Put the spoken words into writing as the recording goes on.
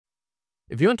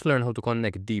If you want to learn how to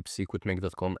connect DeepSeek with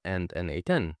Make.com and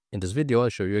n8n, in this video I'll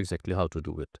show you exactly how to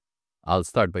do it. I'll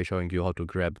start by showing you how to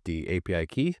grab the API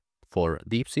key for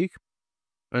DeepSeek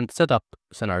and set up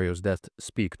scenarios that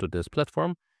speak to this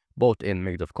platform, both in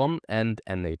Make.com and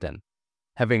n8n.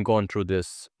 Having gone through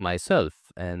this myself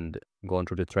and gone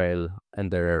through the trial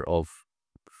and error of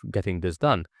getting this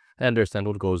done, I understand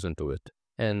what goes into it.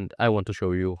 And I want to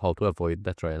show you how to avoid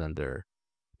that trial and error.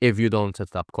 If you don't set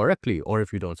it up correctly, or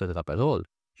if you don't set it up at all,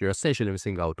 you're essentially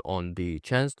missing out on the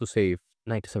chance to save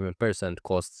 97%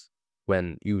 costs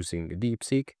when using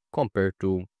DeepSeek compared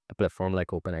to a platform like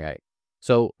OpenAI.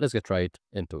 So let's get right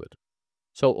into it.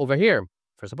 So over here,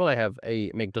 first of all, I have a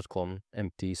Make.com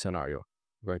empty scenario.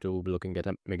 We're going to be looking at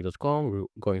Make.com, we're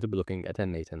going to be looking at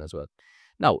n8n as well.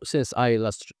 Now, since I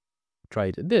last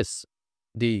tried this,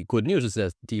 the good news is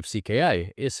that DeepSeek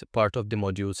AI is part of the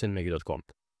modules in Make.com.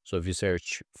 So if you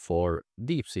search for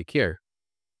DeepSeek here,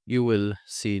 you will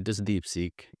see this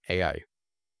DeepSeek AI.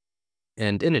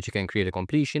 And in it, you can create a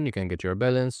completion, you can get your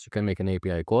balance, you can make an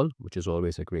API call, which is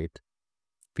always a great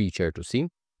feature to see.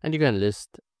 And you can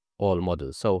list all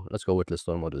models. So let's go with list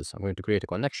all models. I'm going to create a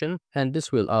connection, and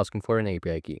this will ask for an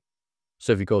API key.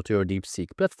 So if you go to your DeepSeek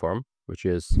platform, which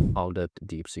is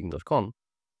all.deepseek.com,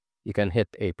 you can hit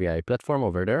API platform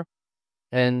over there,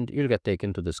 and you'll get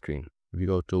taken to the screen. If you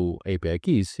go to API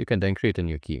keys, you can then create a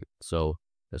new key. So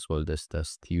let's call this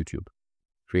test YouTube.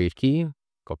 Create key,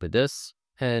 copy this,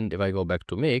 and if I go back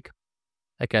to make,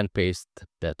 I can paste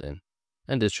that in.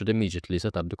 And this should immediately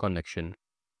set up the connection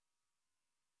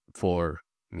for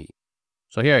me.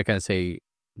 So here I can say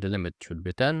the limit should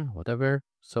be 10, whatever.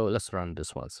 So let's run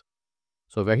this once.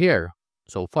 So over here,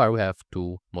 so far we have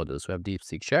two models. We have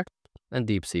DeepSeek Check and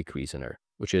DeepSeek Reasoner,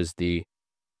 which is the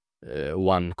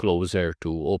one closer to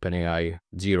OpenAI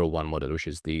 0.1 model, which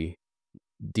is the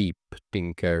deep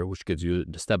thinker, which gives you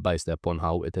the step-by-step on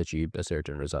how it achieved a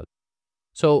certain result.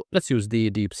 So let's use the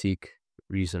DeepSeek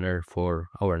Reasoner for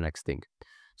our next thing.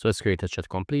 So let's create a chat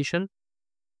completion.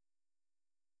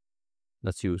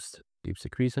 Let's use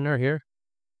DeepSeek Reasoner here.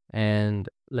 And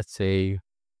let's say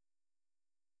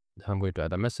I'm going to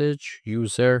add a message,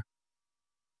 user.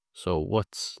 So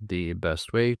what's the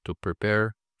best way to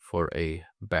prepare for a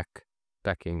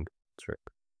backpacking trip?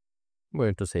 I'm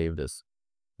going to save this.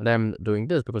 And I'm doing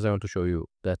this because I want to show you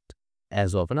that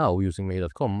as of now, using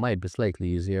Make.com might be slightly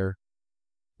easier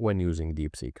when using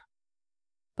DeepSeek.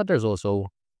 But there's also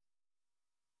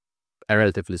a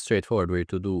relatively straightforward way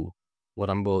to do what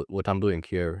I'm doing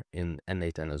here in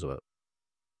n8n as well.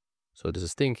 So this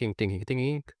is thinking.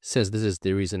 Since this is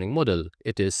the reasoning model,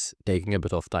 it is taking a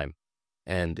bit of time.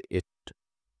 And it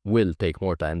will take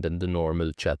more time than the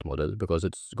normal chat model because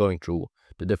it's going through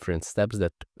the different steps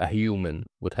that a human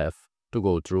would have to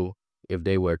go through if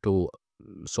they were to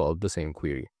solve the same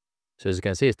query. So as you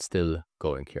can see, it's still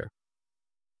going here.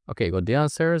 Okay, got the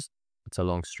answers. It's a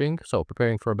long string. So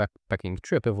preparing for a backpacking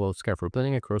trip involves careful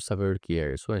planning across several key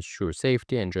areas to ensure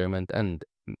safety, enjoyment, and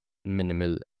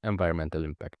minimal environmental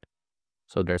impact.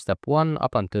 So there's step 1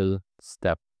 up until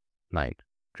step 9.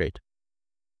 Great.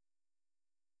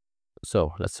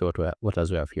 So let's see what else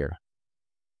we have here.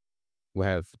 We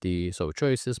have the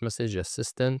choices, message,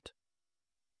 assistant.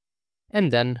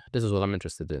 And then this is what I'm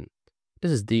interested in. This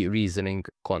is the reasoning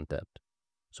content.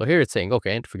 So here it's saying,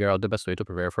 okay, to figure out the best way to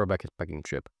prepare for a backpacking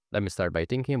trip. Let me start by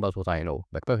thinking about what I know.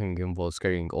 Backpacking involves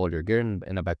carrying all your gear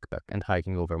in a backpack and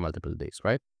hiking over multiple days,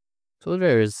 right? So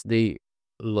there is the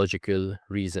logical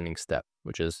reasoning step,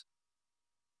 which is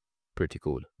pretty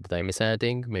cool. Did I miss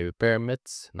anything? Maybe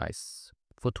permits, nice.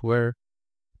 Footwear,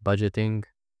 budgeting,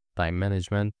 time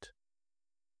management,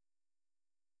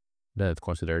 then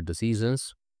consider the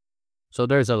seasons. So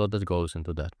there's a lot that goes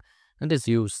into that. And it's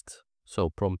used, so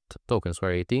prompt tokens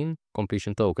were 18,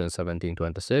 completion tokens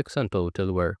 1726, and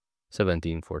total were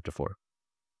 1744.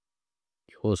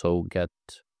 You also get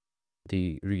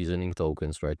the reasoning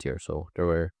tokens right here. So there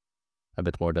were a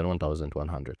bit more than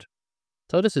 1,100.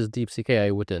 So this is DeepSeek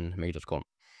AI within Make.com.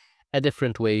 A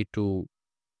different way to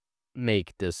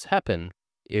make this happen,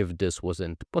 if this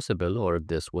wasn't possible or if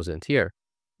this wasn't here,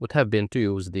 would have been to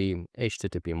use the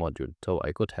HTTP module. So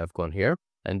I could have gone here,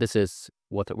 and this is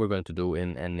what we're going to do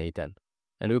in n8n.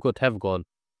 And we could have gone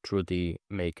through the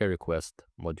make a request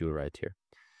module right here.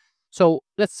 So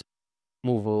let's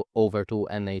move over to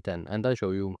n8n, and I'll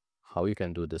show you how you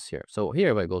can do this here. So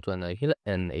here, if I go to n8n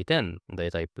and I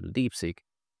type DeepSeek,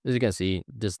 as you can see,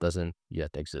 this doesn't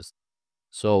yet exist.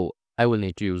 So I will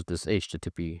need to use this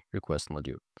HTTP request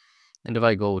module. And if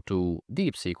I go to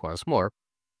DeepSeek once more,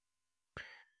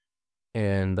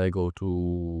 and I go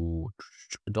to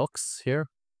docs here,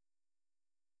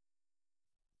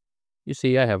 you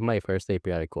see I have my first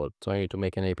API call. So I need to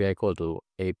make an API call to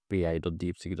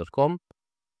api.deepseek.com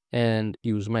and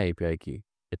use my API key.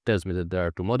 It tells me that there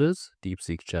are two models,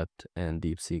 DeepSeek Chat and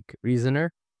DeepSeek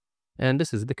Reasoner. And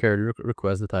this is the curl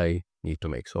request that I need to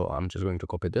make. So I'm just going to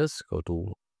copy this, go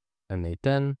to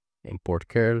n8n, import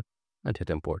curl, and hit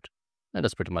import. And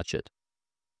that's pretty much it.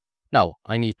 Now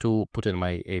I need to put in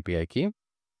my API key,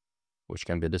 which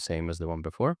can be the same as the one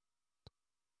before.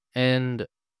 And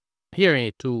here I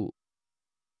need to,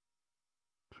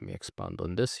 let me expand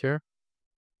on this here.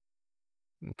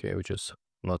 Okay, which is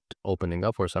not opening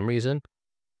up for some reason.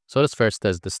 So let's first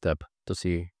test this step to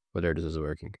see whether this is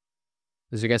working.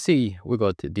 As you can see, we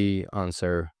got the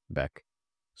answer back.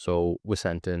 So we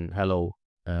sent in hello,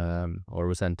 or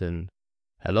we sent in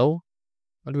hello,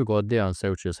 and we got the answer,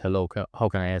 which is hello, how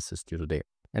can I assist you today?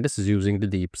 And this is using the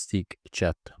DeepSeek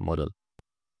chat model.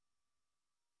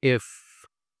 Let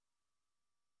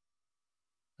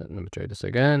me try this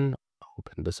again.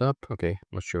 Open this up. Okay,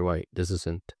 not sure why this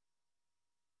isn't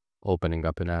opening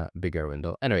up in a bigger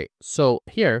window. Anyway, so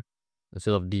here,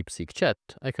 instead of DeepSeek chat,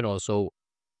 I can also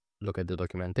look at the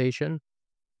documentation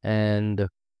and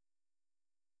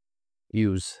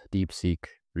use DeepSeek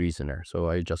Reasoner. So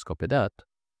I just copy that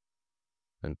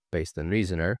and paste in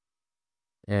Reasoner.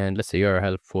 And let's say you're a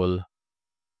helpful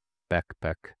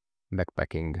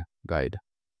backpacking guide.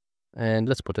 And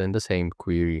let's put in the same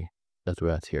query that we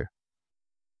had here.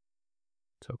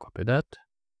 So copy that.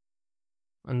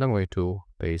 And I'm going to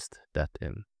paste that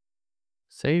in.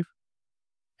 Save.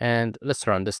 And let's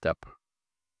run this step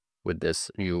with this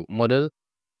new model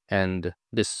and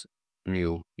this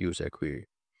new user query.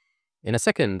 In a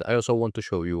second, I also want to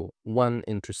show you one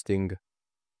interesting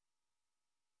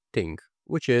thing,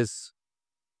 which is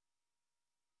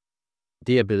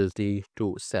the ability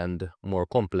to send more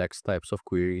complex types of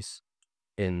queries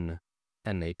in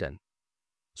n8n.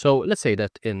 So let's say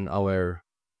that in our,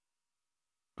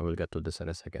 I will get to this in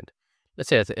a second. Let's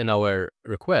say that in our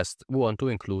request, we want to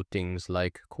include things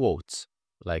like quotes,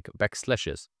 like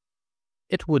backslashes.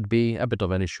 It would be a bit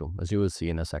of an issue, as you will see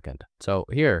in a second. So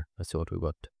here, let's see what we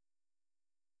got.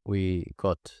 We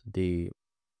got the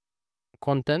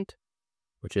content,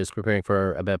 which is preparing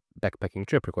for a backpacking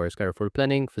trip requires careful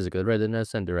planning, physical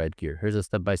readiness, and the right gear. Here's a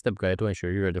step-by-step guide to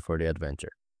ensure you're ready for the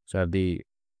adventure. So I have the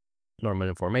normal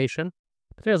information,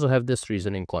 but I also have this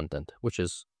reasoning content, which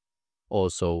is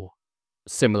also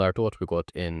similar to what we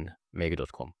got in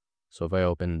Make.com. So if I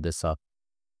open this up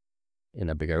in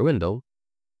a bigger window,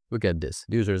 we get this.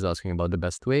 The user is asking about the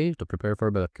best way to prepare for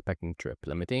a backpacking trip.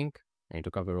 Let me think. I need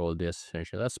to cover all the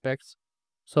essential aspects.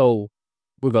 So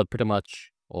we got pretty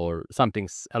much, or something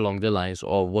along the lines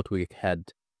of what we had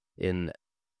in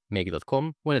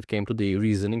Make.com when it came to the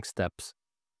reasoning steps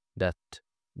that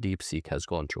DeepSeek has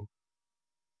gone through.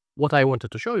 What I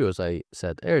wanted to show you, as I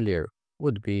said earlier,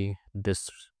 would be this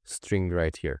string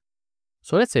right here.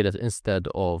 So let's say that instead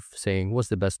of saying what's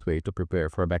the best way to prepare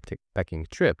for a backpacking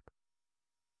trip,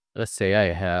 let's say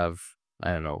I have,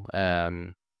 I don't know,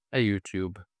 a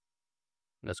YouTube.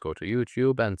 Let's go to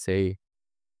YouTube and say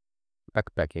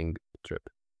backpacking trip.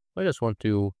 I just want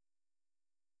to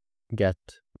get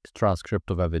the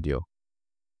transcript of a video.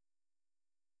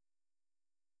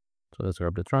 So let's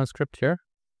grab the transcript here.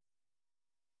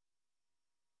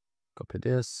 Copy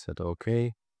this, hit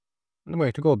OK. And I'm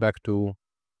going to go back to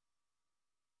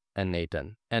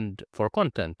n8n. And for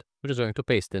content, we're just going to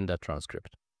paste in that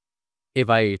transcript. If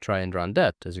I try and run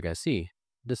that, as you can see,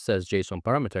 this says JSON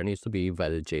parameter needs to be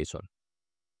valid JSON.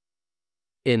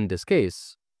 In this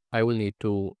case, I will need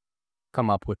to come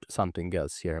up with something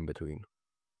else here in between.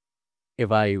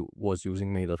 If I was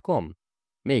using Make.com,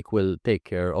 Make will take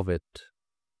care of it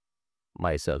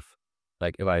myself.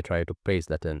 Like if I try to paste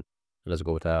that in, let's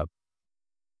go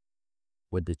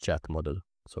with the chat model,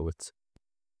 so it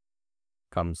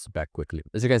comes back quickly.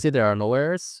 As you can see, there are no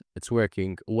errors. It's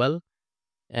working well,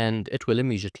 and it will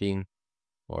immediately,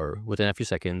 or within a few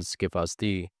seconds, give us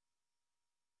the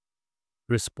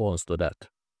response to that,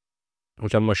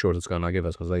 which I'm not sure it's gonna give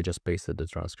us because I just pasted the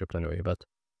transcript anyway. But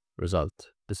result,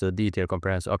 this is a detailed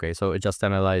comprehensive. Okay, so it just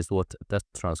analyzed what that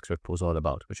transcript was all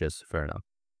about, which is fair enough.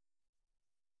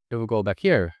 If we go back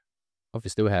here,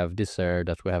 obviously we have this error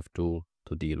that we have to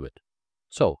deal with.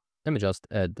 So let me just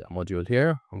add a module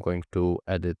here. I'm going to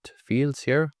edit fields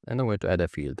here, and I'm going to add a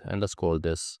field, and let's call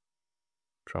this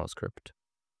transcript.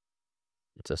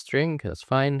 It's a string, that's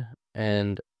fine,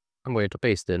 and I'm going to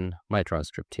paste in my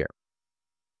transcript here.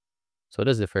 So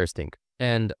that's the first thing.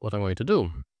 And what I'm going to do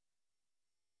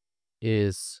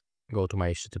is go to my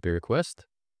HTTP request,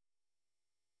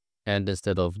 and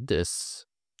instead of this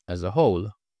as a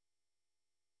whole,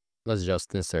 let's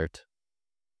just insert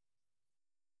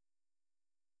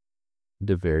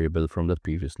the variable from the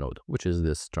previous node, which is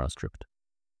this transcript.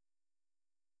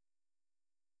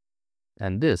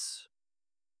 And this,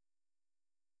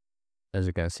 as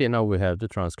you can see, now we have the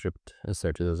transcript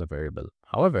inserted as a variable.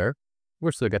 However,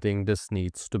 we're still getting this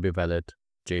needs to be valid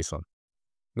JSON,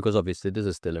 because obviously this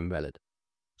is still invalid.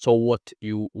 So what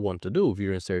you want to do if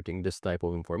you're inserting this type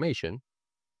of information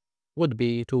would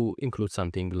be to include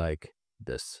something like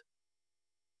this.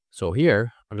 So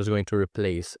here, I'm just going to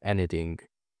replace anything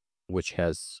which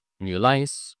has new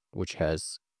lines, which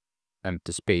has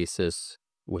empty spaces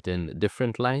within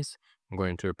different lines. I'm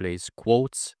going to replace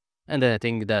quotes and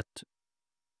anything that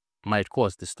might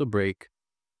cause this to break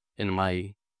in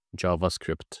my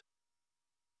JavaScript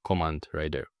command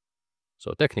right there.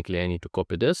 So technically I need to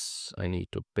copy this, I need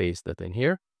to paste that in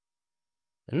here.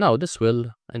 And now this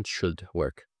will and should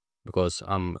work because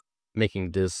I'm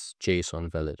making this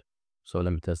JSON valid. So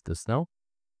let me test this now.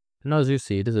 And as you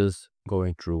see, this is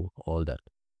going through all that.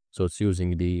 So it's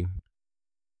using the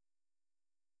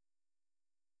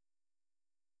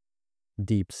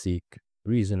DeepSeek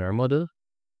reasoner model.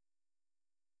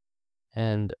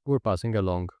 And we're passing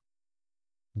along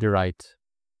the right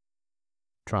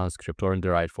transcript or in the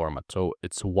right format. So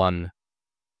it's one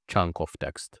chunk of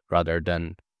text rather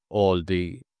than all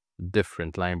the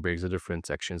different line breaks, the different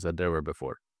sections that there were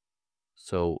before.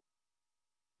 So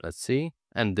let's see.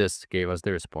 And this gave us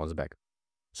the response back.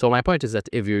 So my point is that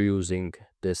if you're using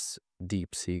this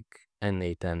DeepSeek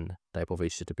n8n type of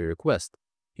HTTP request,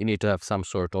 you need to have some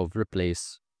sort of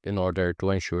replace in order to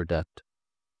ensure that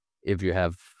if you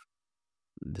have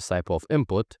this type of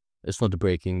input, it's not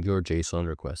breaking your JSON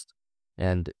request.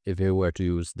 And if you were to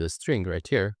use this string right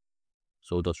here,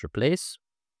 so dot replace,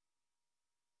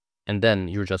 and then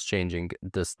you're just changing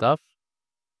the stuff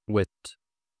with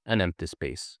an empty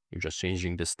space. You're just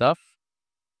changing the stuff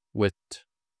with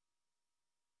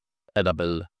a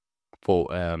double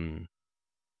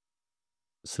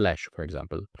slash, for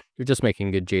example. You're just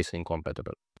making it JSON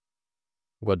compatible.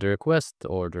 Got the request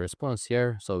or the response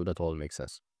here, so that all makes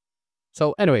sense.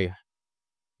 So anyway,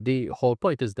 the whole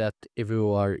point is that if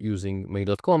you are using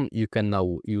make.com, you can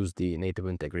now use the native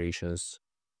integrations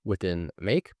within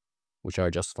Make, which are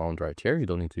just found right here. You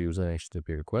don't need to use an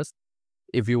HTTP request.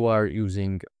 If you are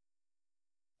using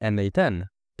n8n,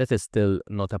 that is still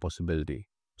not a possibility.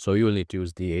 So you will need to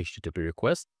use the HTTP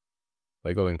request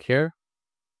by going here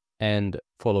and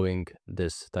following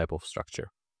this type of structure,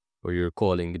 where you're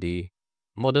calling the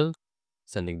model,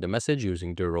 sending the message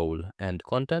using the role and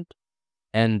content.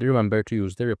 And remember to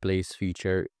use the replace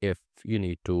feature if you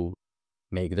need to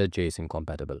make the JSON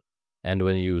compatible. And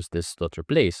when you use this dot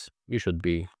replace, you should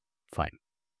be fine,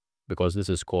 because this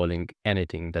is calling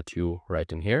anything that you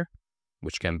write in here,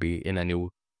 which can be in a new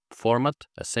format,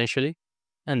 essentially.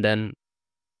 And then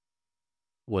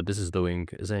what this is doing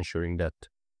is ensuring that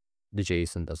the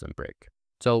JSON doesn't break.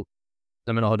 So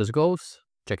let me know how this goes.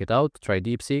 Check it out. Try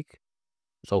DeepSeek.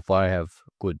 So far I have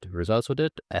good results with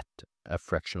it at a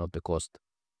fraction of the cost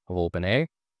of OpenAI.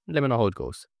 Let me know how it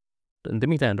goes. In the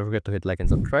meantime, don't forget to hit like and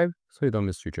subscribe so you don't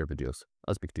miss future videos.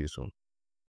 I'll speak to you soon.